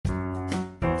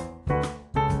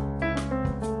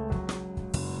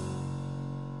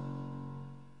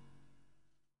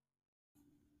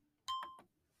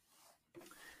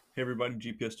Hey everybody,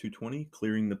 GPS 220,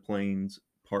 Clearing the Plains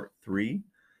Part 3.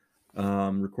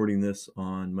 Recording this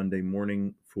on Wednesday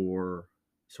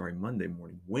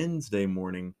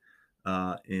morning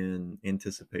in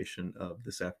anticipation of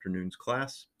this afternoon's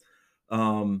class.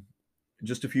 Um,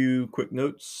 just a few quick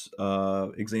notes.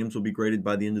 Exams will be graded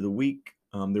by the end of the week.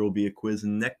 There will be a quiz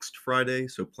next Friday,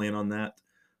 so plan on that.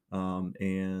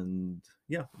 And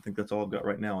yeah, I think that's all I've got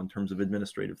right now in terms of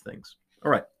administrative things.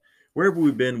 All right, where have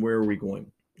we been? Where are we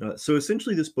going? So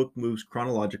essentially, this book moves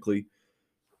chronologically,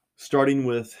 starting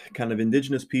with kind of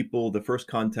indigenous people, the first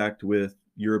contact with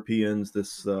Europeans,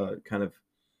 this kind of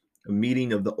a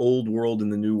meeting of the old world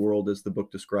and the new world, as the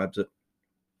book describes it.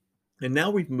 And now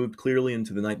we've moved clearly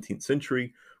into the 19th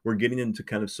century. We're getting into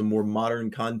kind of some more modern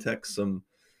context, some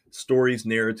stories,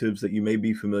 narratives that you may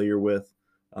be familiar with.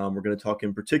 We're going to talk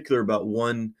in particular about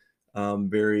one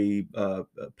very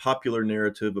popular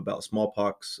narrative about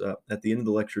smallpox at the end of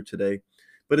the lecture today.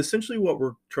 But essentially, what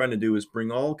we're trying to do is bring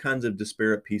all kinds of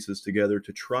disparate pieces together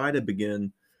to try to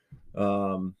begin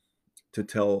um, to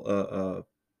tell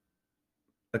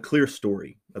a clear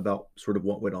story about sort of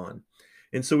what went on.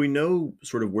 And so we know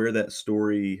sort of where that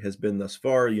story has been thus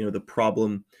far. The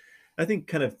problem, I think,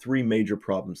 kind of three major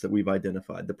problems that we've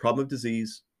identified: the problem of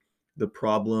disease, the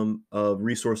problem of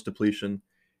resource depletion,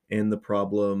 and the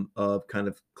problem of kind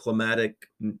of climatic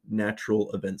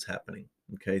natural events happening.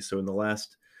 Okay, so in the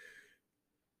last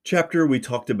chapter, we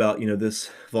talked about this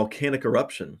volcanic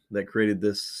eruption that created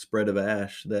this spread of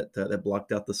ash that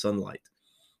blocked out the sunlight.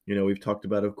 We've talked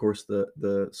about, of course,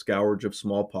 the scourge of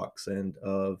smallpox and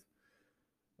of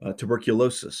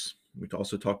tuberculosis. We've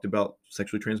also talked about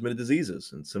sexually transmitted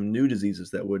diseases and some new diseases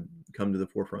that would come to the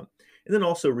forefront. And then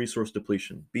also resource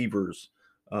depletion, beavers,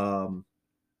 um,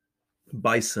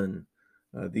 bison,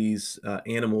 these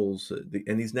animals,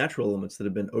 and these natural elements that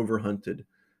have been overhunted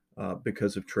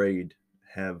because of trade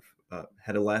have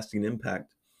had a lasting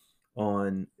impact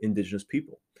on indigenous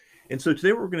people. And so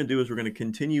today what we're going to do is we're going to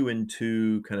continue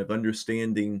into kind of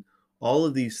understanding all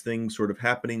of these things sort of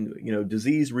happening,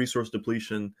 disease, resource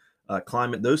depletion,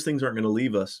 climate, those things aren't going to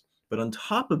leave us. But on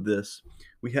top of this,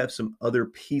 we have some other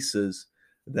pieces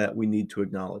that we need to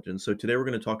acknowledge. And so today we're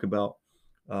going to talk about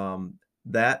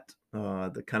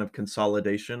the kind of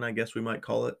consolidation, I guess we might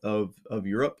call it, of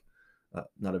Europe,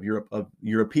 not of Europe, of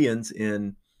Europeans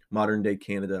in modern day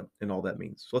Canada and all that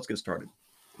means. So let's get started.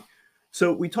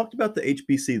 So we talked about the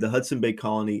HBC, the Hudson Bay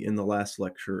Colony, in the last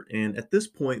lecture, and at this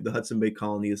point, the Hudson Bay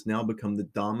Colony has now become the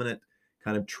dominant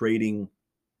kind of trading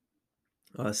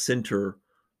center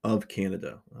of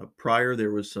Canada. Prior,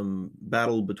 there was some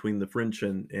battle between the French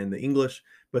and the English,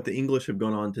 but the English have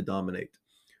gone on to dominate.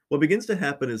 What begins to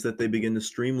happen is that they begin to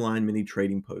streamline many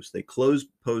trading posts. They close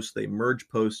posts, they merge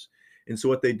posts, and so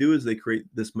what they do is they create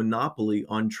this monopoly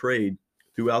on trade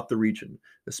throughout the region,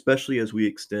 especially as we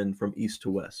extend from east to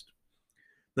west.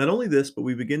 Not only this, but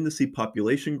we begin to see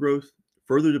population growth,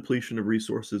 further depletion of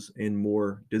resources, and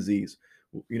more disease.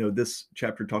 This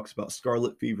chapter talks about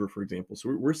scarlet fever, for example.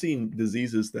 So we're seeing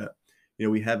diseases that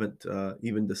we haven't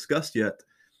even discussed yet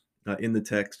in the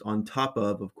text, on top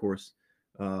of course,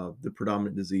 the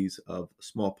predominant disease of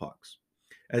smallpox.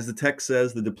 As the text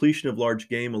says, the depletion of large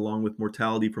game, along with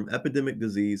mortality from epidemic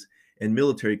disease and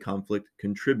military conflict,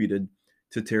 contributed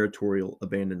to territorial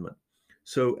abandonment.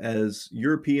 So, as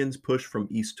Europeans push from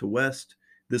east to west,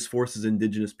 this forces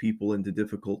indigenous people into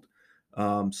difficult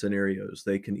scenarios.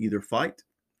 They can either fight,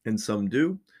 and some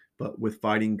do, but with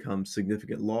fighting comes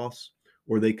significant loss,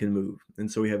 or they can move. And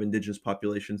so we have indigenous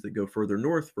populations that go further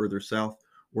north, further south,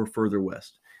 or further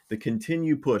west. The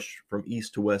continued push from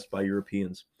east to west by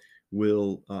Europeans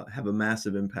will have a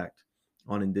massive impact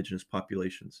on indigenous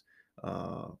populations,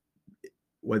 uh,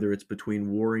 whether it's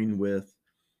between warring with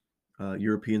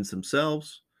Europeans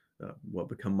themselves, what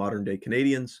become modern day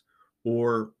Canadians,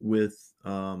 or with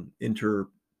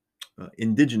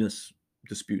indigenous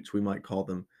disputes, we might call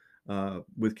them,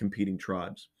 with competing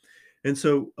tribes. And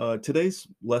so today's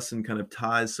lesson kind of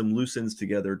ties some loose ends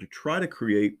together to try to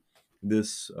create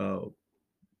this,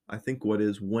 I think, what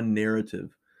is one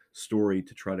narrative story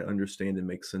to try to understand and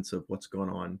make sense of what's going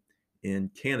on in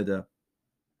Canada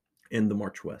and the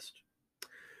March West.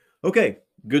 Okay,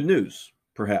 good news,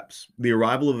 perhaps. The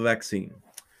arrival of a vaccine.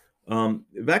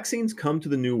 Vaccines come to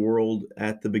the New World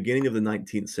at the beginning of the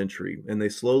 19th century, and they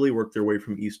slowly work their way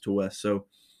from east to west. So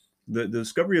the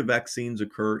discovery of vaccines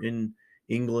occur in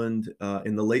England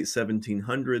in the late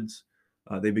 1700s.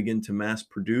 They begin to mass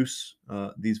produce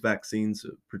these vaccines,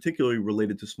 particularly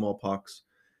related to smallpox,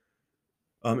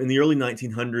 in the early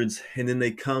 1900s, and then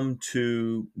they come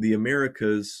to the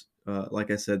Americas, like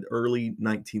I said, early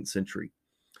 19th century.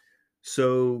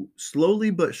 So slowly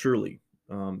but surely,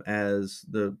 as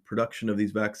the production of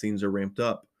these vaccines are ramped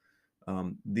up,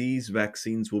 these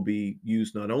vaccines will be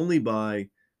used not only by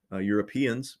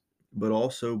Europeans, but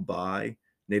also by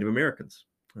Native Americans,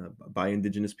 by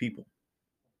indigenous people.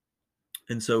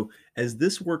 And so, as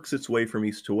this works its way from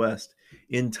east to west,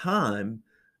 in time,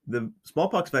 the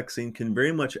smallpox vaccine can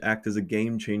very much act as a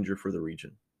game changer for the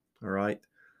region. All right.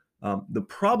 The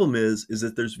problem is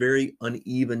that there's very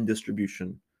uneven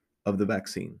distribution of the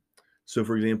vaccine. So,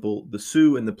 for example, the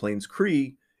Sioux and the Plains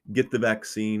Cree get the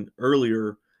vaccine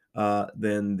earlier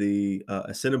than the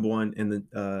Assiniboine and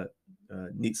the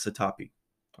Niitsitapi.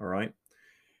 All right.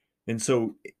 And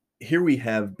so here we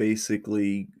have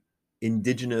basically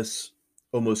indigenous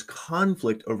almost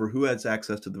conflict over who has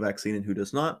access to the vaccine and who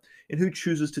does not, and who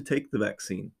chooses to take the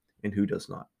vaccine and who does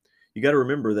not. You got to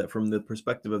remember that from the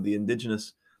perspective of the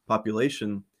indigenous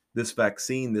population, this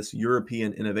vaccine, this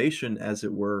European innovation, as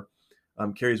it were,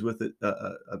 carries with it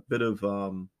a bit of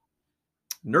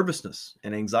nervousness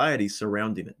and anxiety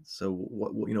surrounding it. So,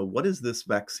 what is this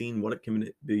vaccine? What it can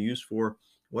be used for?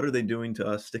 What are they doing to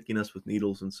us, sticking us with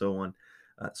needles and so on?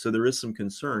 So there is some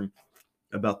concern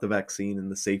about the vaccine and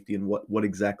the safety and what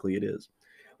exactly it is.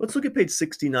 Let's look at page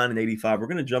 69 and 85. We're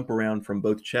going to jump around from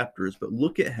both chapters, but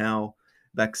look at how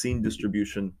vaccine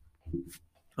distribution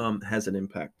has an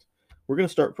impact. We're going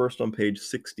to start first on page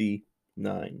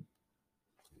 69.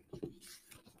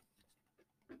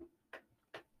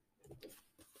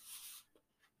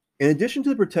 In addition to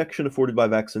the protection afforded by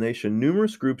vaccination,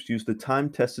 numerous groups use the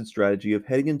time-tested strategy of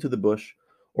heading into the bush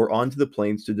or onto the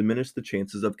plains to diminish the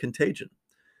chances of contagion.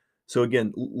 So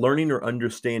again, learning or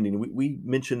understanding, we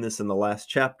mentioned this in the last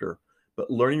chapter,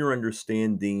 but learning or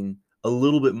understanding a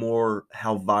little bit more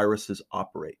how viruses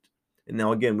operate. And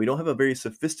now again, we don't have a very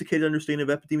sophisticated understanding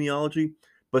of epidemiology,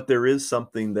 but there is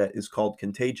something that is called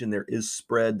contagion. There is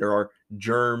spread. There are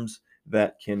germs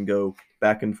that can go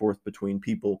back and forth between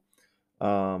people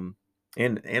and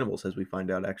animals, as we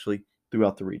find out actually,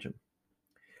 throughout the region.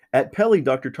 At Pelly,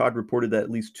 Dr. Todd reported that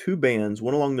at least two bands,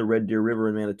 one along the Red Deer River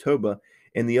in Manitoba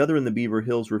and the other in the Beaver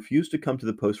Hills, refused to come to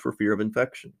the post for fear of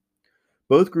infection.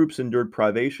 Both groups endured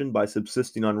privation by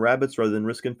subsisting on rabbits rather than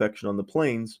risk infection on the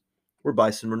plains, where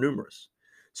bison were numerous.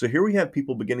 So here we have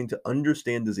people beginning to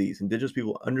understand disease, indigenous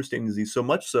people understanding disease so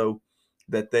much so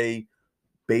that they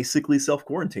basically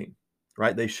self-quarantine,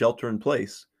 right? They shelter in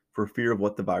place for fear of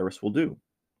what the virus will do.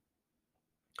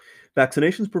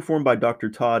 Vaccinations performed by Dr.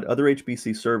 Todd, other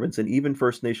HBC servants, and even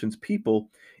First Nations people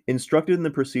instructed in the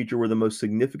procedure were the most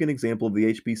significant example of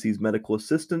the HBC's medical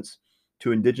assistance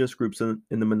to Indigenous groups in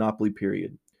the monopoly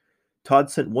period.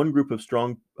 Todd sent one group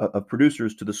of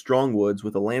producers to the Strong Woods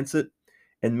with a lancet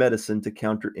and medicine to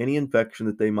counter any infection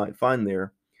that they might find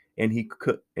there, and he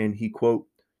quote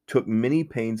took many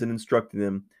pains in instructing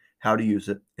them how to use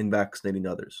it in vaccinating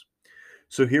others.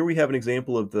 So here we have an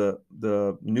example of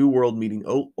the New World meeting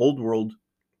Old World,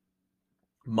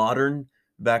 modern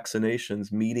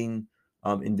vaccinations meeting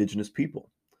indigenous people.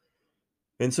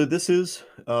 And so this is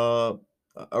a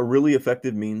really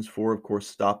effective means for, of course,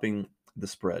 stopping the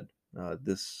spread,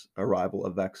 this arrival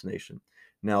of vaccination.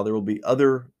 Now, there will be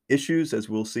other issues, as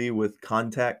we'll see, with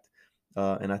contact,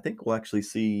 and I think we'll actually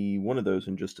see one of those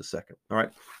in just a second. All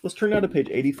right, let's turn now to page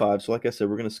 85. So like I said,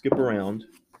 we're going to skip around.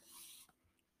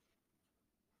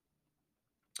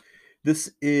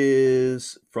 This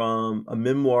is from a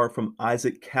memoir from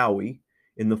Isaac Cowie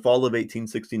in the fall of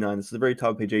 1869. This is the very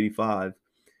top of page 85.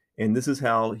 And this is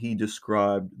how he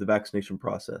described the vaccination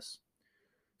process.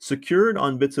 Secured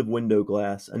on bits of window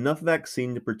glass, enough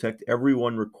vaccine to protect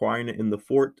everyone requiring it in the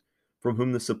fort, from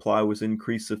whom the supply was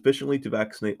increased sufficiently to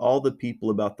vaccinate all the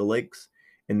people about the lakes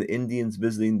and the Indians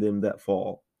visiting them that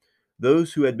fall.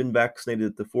 Those who had been vaccinated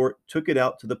at the fort took it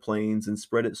out to the plains and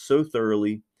spread it so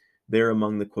thoroughly there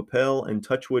among the Qu'Appelle and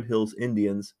Touchwood Hills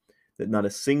Indians that not a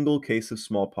single case of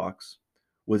smallpox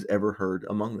was ever heard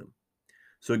among them.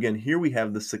 So again, here we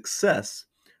have the success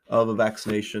of a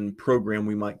vaccination program,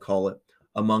 we might call it,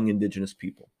 among indigenous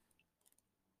people.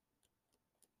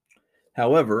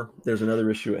 However, there's another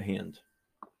issue at hand.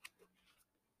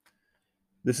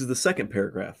 This is the second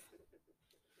paragraph.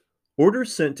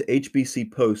 Orders sent to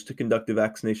HBC Post to conduct a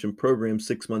vaccination program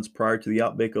 6 months prior to the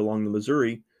outbreak along the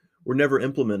Missouri were never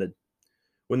implemented.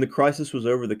 When the crisis was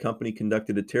over, the company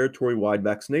conducted a territory-wide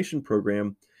vaccination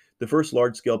program, the first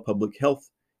large-scale public health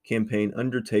campaign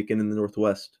undertaken in the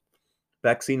Northwest.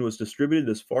 Vaccine was distributed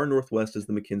as far northwest as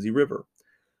the McKenzie River.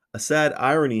 A sad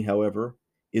irony, however,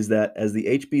 is that as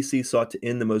the HBC sought to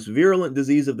end the most virulent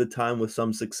disease of the time with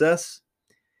some success,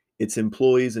 its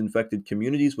employees infected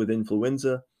communities with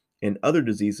influenza and other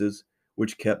diseases,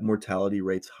 which kept mortality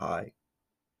rates high.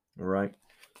 All right.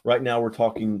 Right now, we're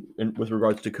talking with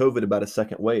regards to COVID about a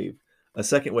second wave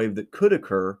that could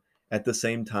occur at the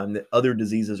same time that other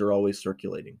diseases are always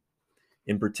circulating,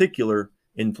 in particular,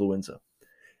 influenza.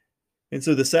 And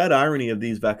so the sad irony of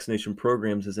these vaccination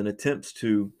programs is in attempts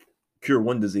to cure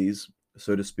one disease,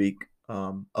 so to speak,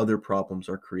 other problems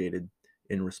are created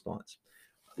in response.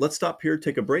 Let's stop here,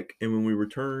 take a break, and when we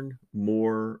return,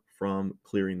 more from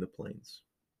Clearing the Plains.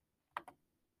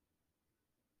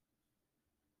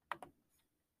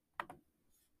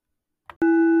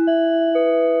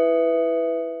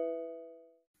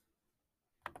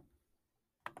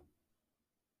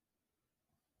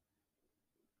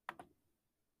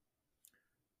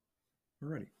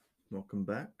 Alrighty, welcome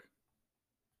back.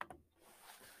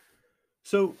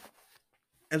 So,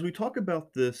 as we talk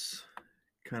about this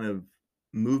kind of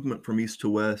movement from east to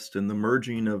west and the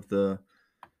merging of the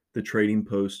trading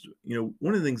post,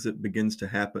 one of the things that begins to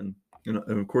happen, and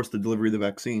of course the delivery of the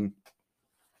vaccine,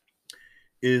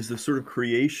 is the sort of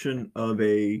creation of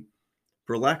a,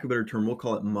 for lack of a better term, we'll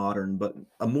call it modern, but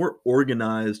a more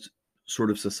organized sort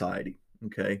of society.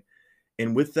 Okay.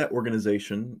 And with that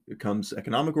organization, it comes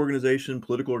economic organization,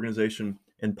 political organization,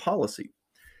 and policy.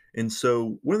 And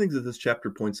so, one of the things that this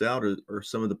chapter points out are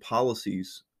some of the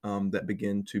policies that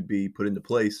begin to be put into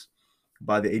place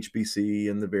by the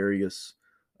HBC and the various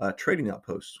trading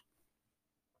outposts.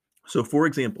 So, for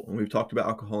example, and we've talked about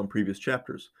alcohol in previous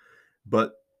chapters,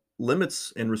 but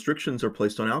limits and restrictions are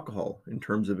placed on alcohol in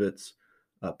terms of its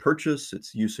purchase,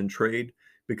 its use in trade,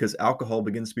 because alcohol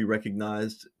begins to be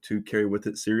recognized to carry with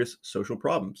it serious social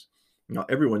problems. Now,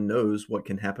 everyone knows what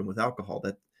can happen with alcohol.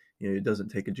 That it doesn't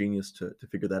take a genius to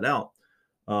figure that out.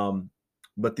 Um,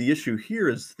 but the issue here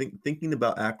is thinking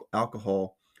about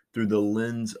alcohol through the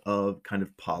lens of kind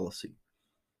of policy.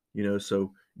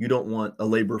 So you don't want a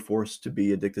labor force to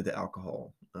be addicted to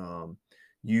alcohol.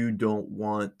 You don't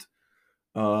want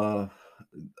uh,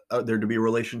 there to be a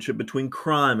relationship between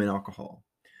crime and alcohol.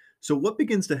 So what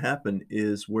begins to happen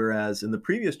is, whereas in the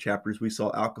previous chapters we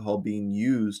saw alcohol being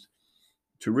used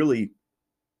to really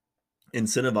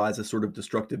incentivize a sort of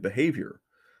destructive behavior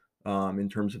in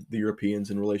terms of the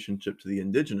Europeans in relationship to the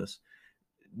indigenous,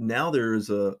 now there is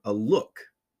a look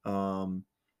um,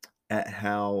 at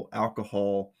how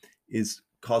alcohol is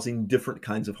causing different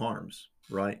kinds of harms,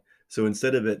 right? So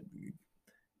instead of it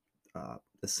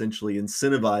essentially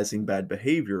incentivizing bad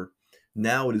behavior,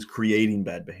 now it is creating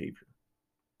bad behavior,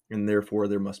 and therefore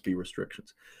there must be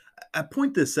restrictions. I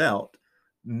point this out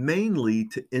mainly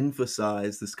to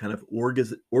emphasize this kind of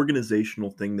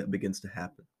organizational thing that begins to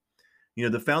happen.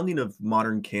 The founding of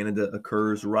modern Canada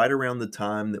occurs right around the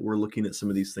time that we're looking at some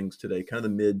of these things today, kind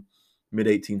of the mid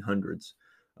 1800s.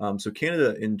 So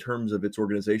Canada, in terms of its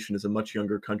organization, is a much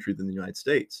younger country than the United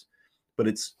States, but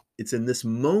it's in this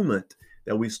moment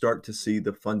that we start to see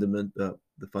the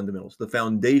fundamentals, the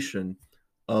foundation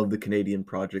of the Canadian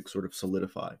project sort of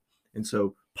solidify. And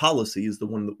so policy is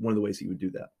one of the ways that you would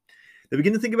do that. They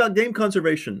begin to think about game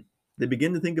conservation. They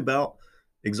begin to think about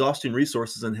exhausting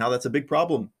resources and how that's a big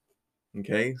problem.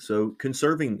 Okay, so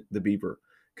conserving the beaver,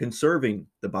 conserving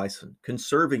the bison,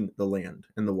 conserving the land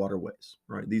and the waterways,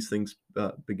 right? These things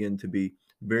begin to be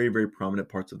very, very prominent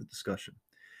parts of the discussion.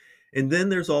 And then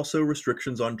there's also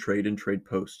restrictions on trade and trade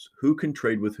posts. Who can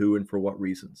trade with who and for what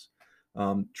reasons?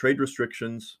 Trade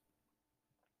restrictions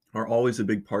are always a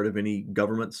big part of any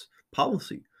government's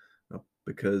policy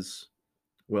because,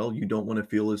 well, you don't want to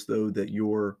feel as though that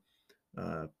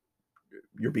uh,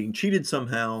 you're being cheated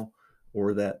somehow,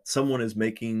 or that someone is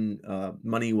making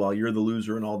money while you're the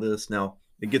loser and all this. Now,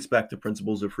 it gets back to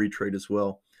principles of free trade as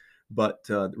well. But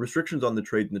the restrictions on the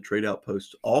trade and the trade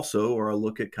outposts also are a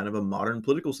look at kind of a modern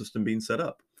political system being set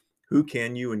up. Who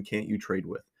can you and can't you trade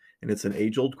with? And it's an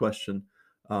age-old question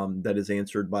that is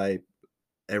answered by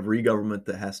every government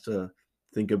that has to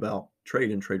think about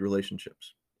trade and trade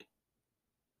relationships.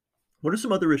 What are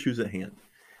some other issues at hand?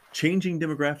 Changing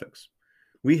demographics.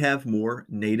 We have more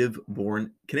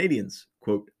native-born Canadians,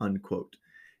 quote unquote.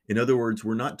 In other words,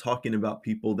 we're not talking about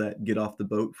people that get off the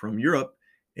boat from Europe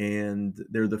and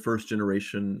they're the first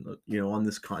generation, on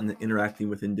this continent interacting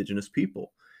with indigenous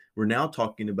people. We're now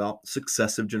talking about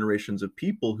successive generations of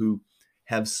people who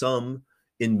have some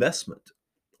investment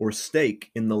or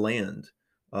stake in the land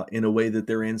in a way that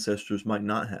their ancestors might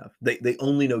not have. They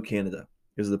only know Canada,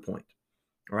 is the point.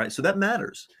 All right, so that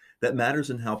matters. That matters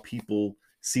in how people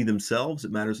see themselves.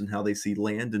 It matters in how they see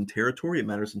land and territory. It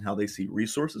matters in how they see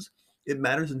resources. It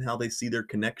matters in how they see their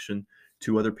connection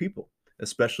to other people,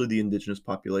 especially the indigenous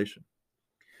population.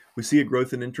 We see a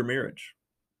growth in intermarriage,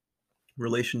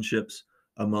 relationships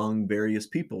among various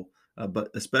people, but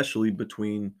especially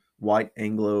between white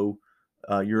Anglo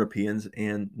Europeans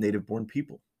and native born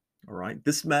people. All right.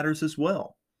 This matters as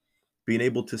well. Being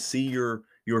able to see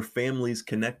your families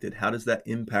connected. How does that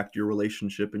impact your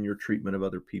relationship and your treatment of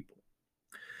other people?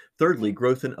 Thirdly,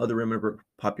 growth in other immigrant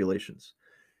populations.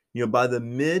 By the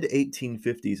mid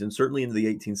 1850s and certainly into the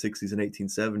 1860s and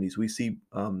 1870s, we see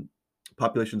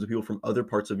populations of people from other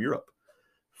parts of Europe,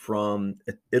 from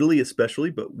Italy especially,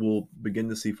 but we'll begin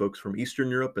to see folks from Eastern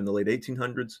Europe in the late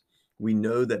 1800s. We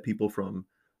know that people from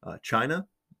China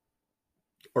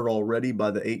are already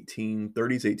by the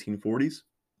 1830s, 1840s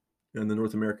in the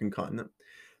North American continent.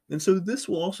 And so this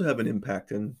will also have an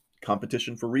impact in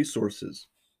competition for resources,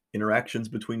 interactions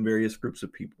between various groups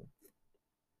of people.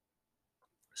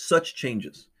 Such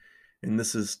changes, and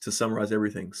this is to summarize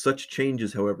everything, such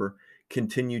changes, however,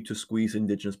 continue to squeeze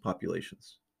indigenous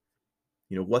populations.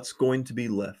 What's going to be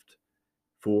left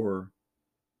for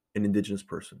an indigenous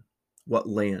person? What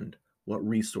land, what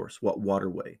resource, what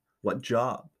waterway, what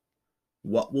job?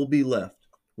 What will be left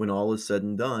when all is said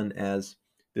and done as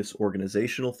this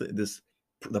organizational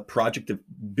the project of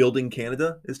building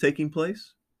Canada is taking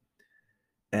place,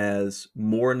 as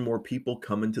more and more people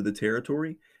come into the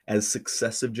territory, as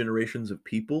successive generations of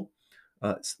people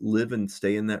live and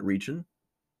stay in that region?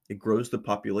 It grows the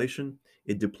population,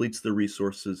 it depletes the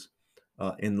resources,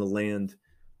 and the land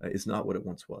is not what it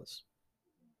once was.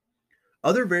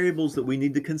 Other variables that we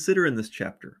need to consider in this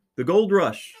chapter: the gold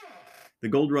rush. The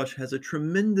gold rush has a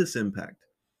tremendous impact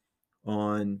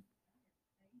on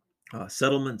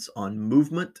settlements, on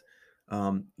movement.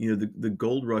 The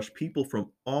gold rush, people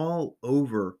from all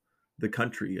over the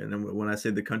country, and when I say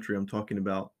the country, I'm talking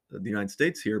about the United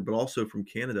States here, but also from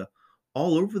Canada,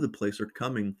 all over the place are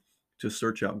coming to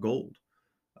search out gold.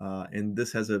 And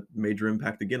this has a major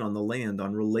impact, again, on the land,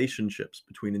 on relationships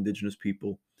between indigenous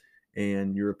people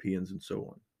and Europeans and so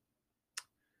on.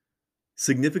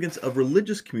 Significance of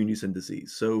religious communities in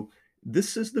disease. So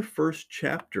this is the first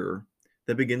chapter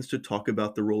that begins to talk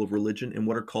about the role of religion in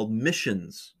what are called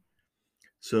missions.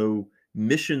 So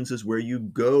missions is where you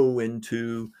go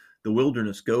into the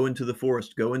wilderness, go into the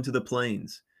forest, go into the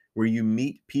plains, where you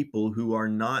meet people who are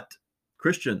not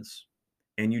Christians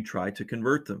and you try to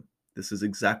convert them. This is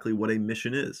exactly what a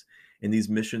mission is. And these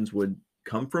missions would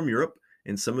come from Europe,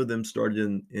 and some of them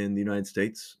started in the United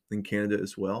States, in Canada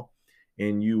as well.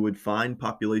 And you would find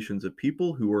populations of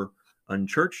people who were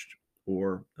unchurched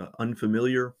or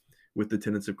unfamiliar with the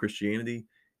tenets of Christianity,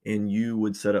 and you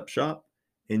would set up shop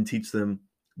and teach them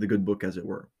the good book, as it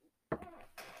were.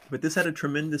 But this had a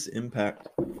tremendous impact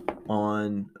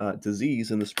on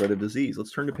disease and the spread of disease.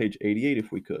 Let's turn to page 88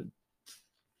 if we could.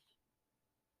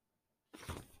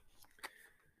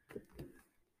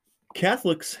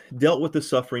 Catholics dealt with the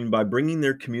suffering by bringing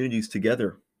their communities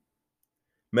together.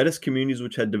 Metis communities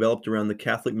which had developed around the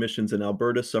Catholic missions in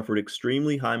Alberta suffered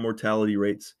extremely high mortality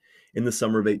rates in the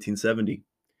summer of 1870.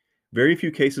 Very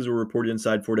few cases were reported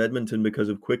inside Fort Edmonton because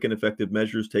of quick and effective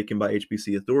measures taken by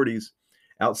HBC authorities.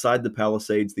 Outside the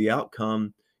Palisades, the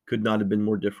outcome could not have been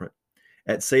more different.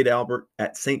 At St. Albert,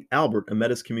 a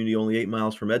Metis community only 8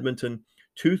 miles from Edmonton,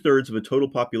 2/3 of a total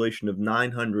population of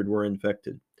 900 were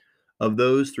infected. Of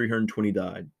those, 320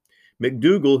 died.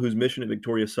 McDougall, whose mission at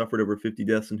Victoria suffered over 50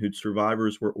 deaths and whose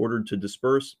survivors were ordered to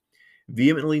disperse,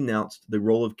 vehemently denounced the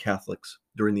role of Catholics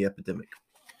during the epidemic.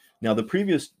 Now, the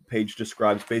previous page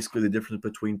describes basically the difference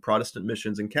between Protestant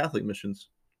missions and Catholic missions.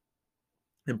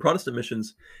 And Protestant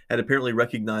missions had apparently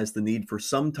recognized the need for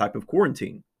some type of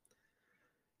quarantine.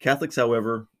 Catholics,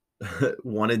 however,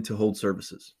 wanted to hold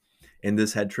services, and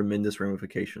this had tremendous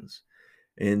ramifications.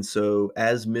 And so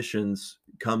as missions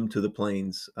come to the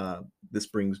plains, this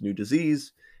brings new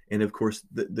disease. And of course,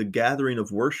 the gathering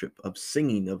of worship, of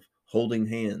singing, of holding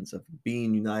hands, of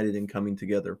being united and coming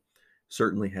together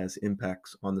certainly has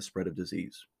impacts on the spread of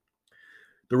disease.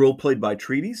 The role played by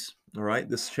treaties. All right,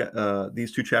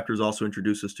 these two chapters also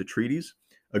introduce us to treaties,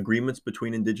 agreements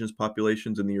between indigenous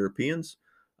populations and the Europeans.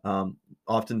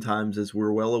 Oftentimes, as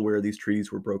we're well aware, these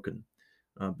treaties were broken.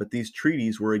 But these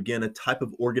treaties were, again, a type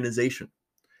of organization,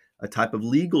 a type of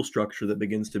legal structure that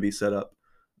begins to be set up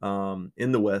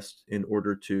in the West in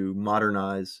order to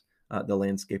modernize the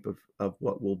landscape of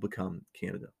what will become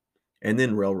Canada. And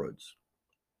then railroads.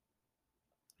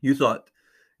 You thought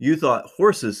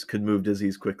horses could move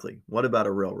disease quickly. What about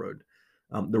a railroad?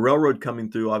 The railroad coming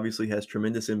through obviously has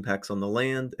tremendous impacts on the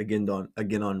land, again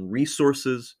on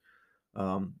resources.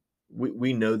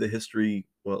 We know the history.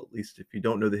 Well, at least if you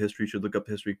don't know the history, you should look up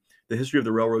history. The history of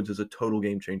the railroads is a total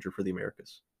game changer for the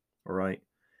Americas. All right.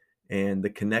 And the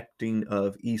connecting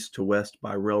of east to west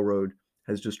by railroad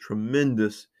has just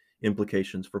tremendous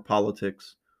implications for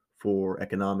politics, for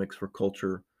economics, for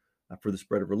culture, for the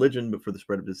spread of religion, but for the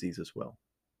spread of disease as well.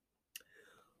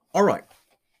 All right.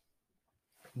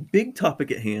 Big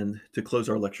topic at hand to close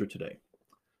our lecture today.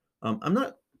 I'm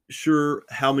not sure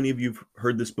how many of you have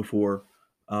heard this before,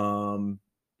 um,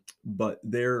 but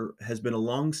there has been a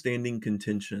long-standing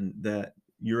contention that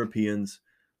Europeans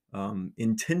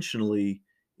intentionally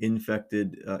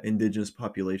infected indigenous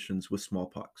populations with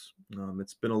smallpox.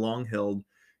 It's been a long-held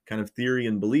kind of theory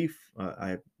and belief.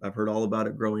 I've heard all about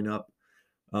it growing up.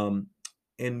 Um,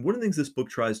 and one of the things this book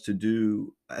tries to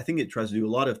do, I think it tries to do a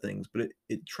lot of things, but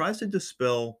it tries to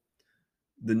dispel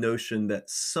the notion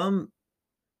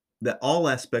that all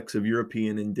aspects of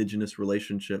European indigenous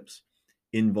relationships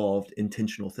involved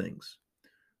intentional things.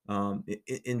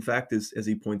 In fact, as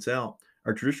he points out,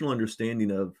 our traditional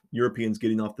understanding of Europeans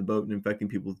getting off the boat and infecting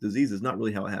people with disease is not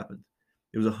really how it happened.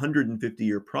 It was a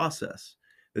 150-year process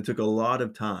that took a lot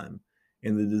of time,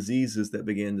 and the diseases that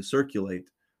began to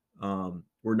circulate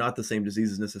were not the same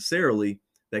diseases necessarily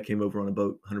that came over on a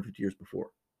boat 150 years before.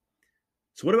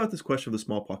 So, what about this question of the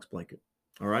smallpox blanket?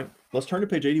 All right, let's turn to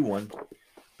page 81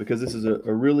 because this is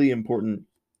a really important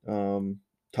um,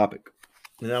 topic.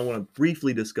 And I want to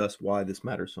briefly discuss why this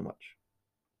matters so much.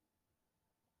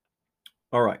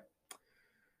 All right.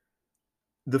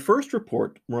 The first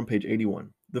report, we're on page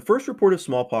 81. The first report of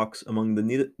smallpox among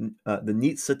the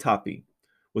Niitsitapi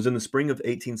was in the spring of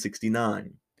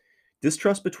 1869.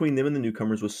 Distrust between them and the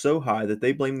newcomers was so high that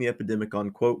they blamed the epidemic on,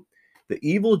 quote, the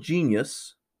evil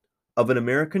genius of an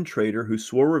American trader who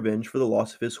swore revenge for the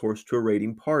loss of his horse to a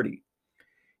raiding party.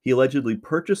 He allegedly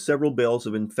purchased several bales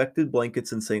of infected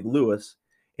blankets in St. Louis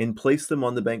and placed them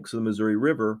on the banks of the Missouri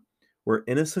River, where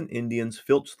innocent Indians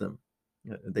filched them.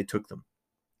 They took them.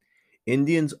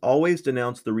 Indians always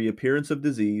denounced the reappearance of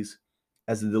disease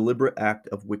as a deliberate act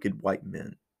of wicked white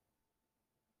men.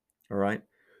 All right.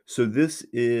 So this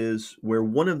is where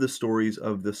one of the stories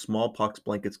of the smallpox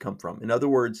blankets come from. In other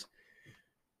words,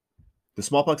 the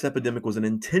smallpox epidemic was an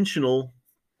intentional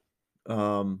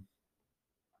um,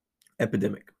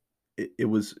 epidemic. It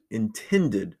was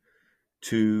intended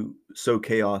to sow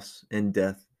chaos and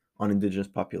death on indigenous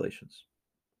populations.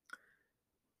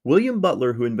 William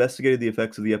Butler, who investigated the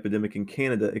effects of the epidemic in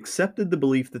Canada, accepted the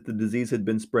belief that the disease had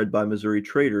been spread by Missouri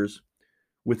traders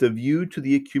with a view to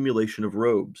the accumulation of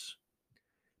robes.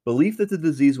 Belief that the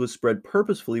disease was spread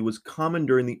purposefully was common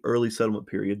during the early settlement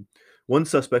period. One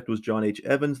suspect was John H.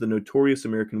 Evans, the notorious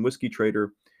American whiskey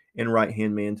trader and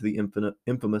right-hand man to the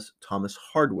infamous Thomas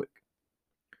Hardwick.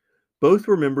 Both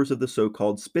were members of the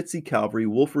so-called Spitzy Cavalry,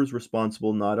 wolfers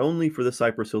responsible not only for the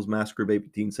Cypress Hills Massacre of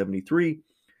 1873,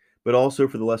 but also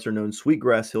for the lesser-known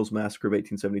Sweetgrass Hills Massacre of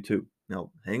 1872.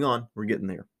 Now, hang on, we're getting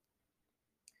there.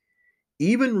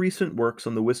 Even recent works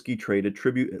on the whiskey trade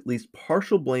attribute at least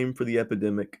partial blame for the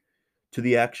epidemic to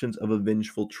the actions of a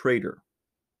vengeful trader.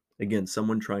 Again,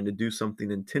 someone trying to do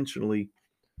something intentionally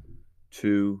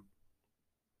to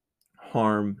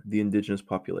harm the indigenous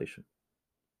population.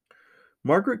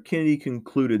 Margaret Kennedy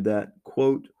concluded that,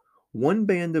 quote, one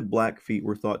band of Blackfeet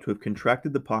were thought to have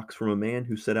contracted the pox from a man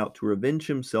who set out to revenge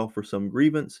himself for some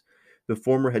grievance the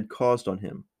former had caused on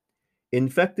him.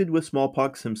 Infected with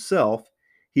smallpox himself,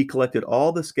 he collected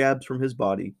all the scabs from his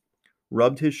body,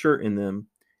 rubbed his shirt in them,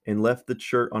 and left the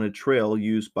shirt on a trail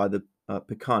used by the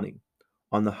Piikani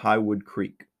on the Highwood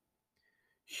Creek.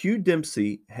 Hugh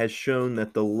Dempsey has shown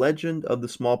that the legend of the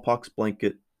smallpox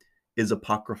blanket is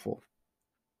apocryphal.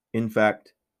 In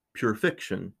fact, pure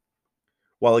fiction,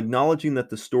 while acknowledging that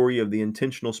the story of the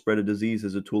intentional spread of disease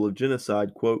as a tool of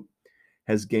genocide, quote,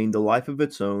 has gained a life of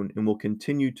its own and will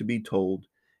continue to be told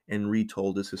and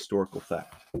retold as historical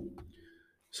fact.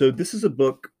 So this is a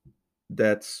book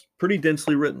that's pretty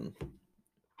densely written.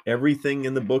 Everything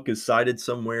in the book is cited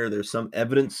somewhere. There's some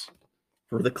evidence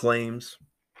for the claims,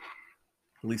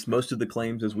 at least most of the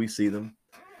claims as we see them.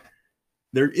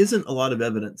 There isn't a lot of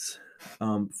evidence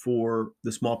for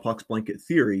the smallpox blanket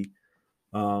theory.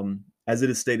 As it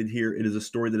is stated here, it is a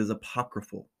story that is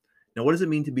apocryphal. Now, what does it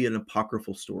mean to be an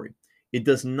apocryphal story? It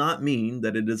does not mean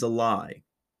that it is a lie.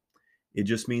 It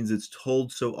just means it's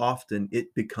told so often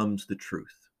it becomes the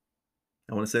truth.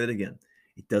 I want to say that again.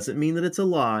 It doesn't mean that it's a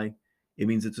lie. It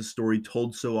means it's a story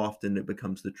told so often it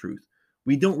becomes the truth.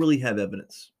 We don't really have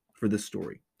evidence for this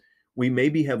story. We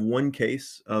maybe have one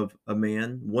case of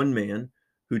one man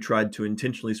who tried to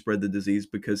intentionally spread the disease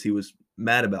because he was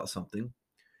mad about something,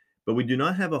 but we do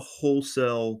not have a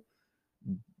wholesale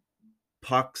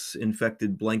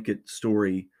pox-infected blanket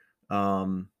story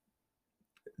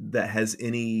that has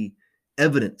any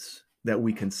evidence that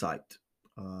we can cite.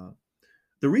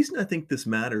 The reason I think this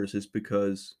matters is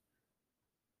because,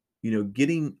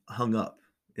 getting hung up,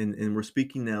 and we're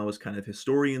speaking now as kind of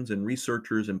historians and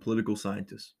researchers and political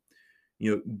scientists,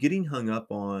 getting hung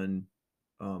up on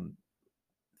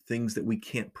things that we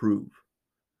can't prove.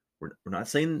 We're not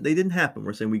saying they didn't happen.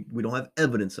 We're saying we don't have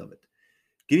evidence of it.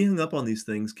 Getting hung up on these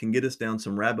things can get us down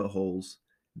some rabbit holes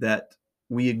that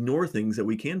we ignore things that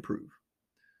we can prove.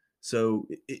 So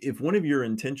if one of your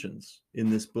intentions in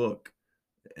this book,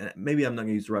 maybe I'm not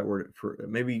going to use the right word for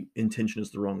maybe intention is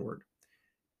the wrong word.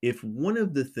 If one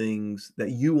of the things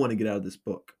that you want to get out of this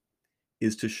book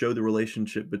is to show the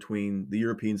relationship between the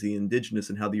Europeans and the indigenous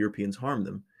and how the Europeans harm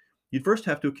them, you'd first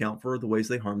have to account for the ways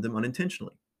they harmed them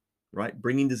unintentionally, right?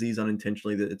 Bringing disease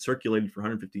unintentionally that it circulated for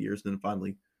 150 years and then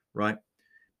finally, right?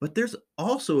 But there's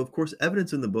also, of course,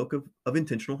 evidence in the book of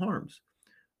intentional harms,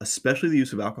 especially the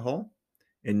use of alcohol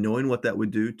and knowing what that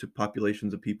would do to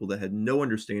populations of people that had no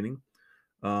understanding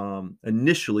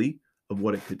initially of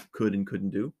what it could and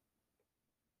couldn't do.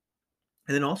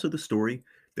 And then also the story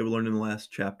that we learned in the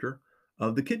last chapter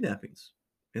of the kidnappings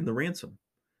and the ransom.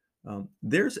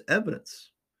 There's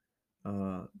evidence,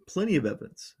 plenty of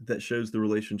evidence, that shows the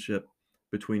relationship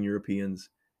between Europeans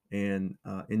and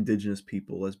indigenous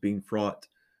people as being fraught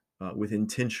with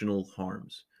intentional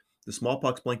harms. The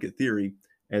smallpox blanket theory,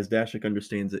 as Dashik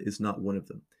understands it, is not one of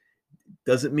them.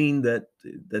 Doesn't mean that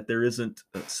there isn't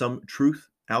some truth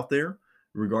out there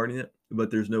regarding it, but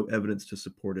there's no evidence to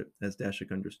support it, as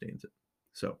Dashik understands it.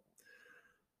 So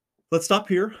let's stop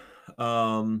here.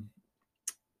 Um,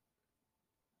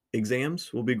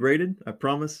 Exams will be graded, I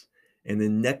promise. And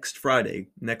then next Friday,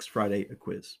 a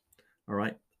quiz. All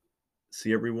right.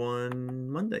 See everyone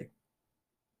Monday.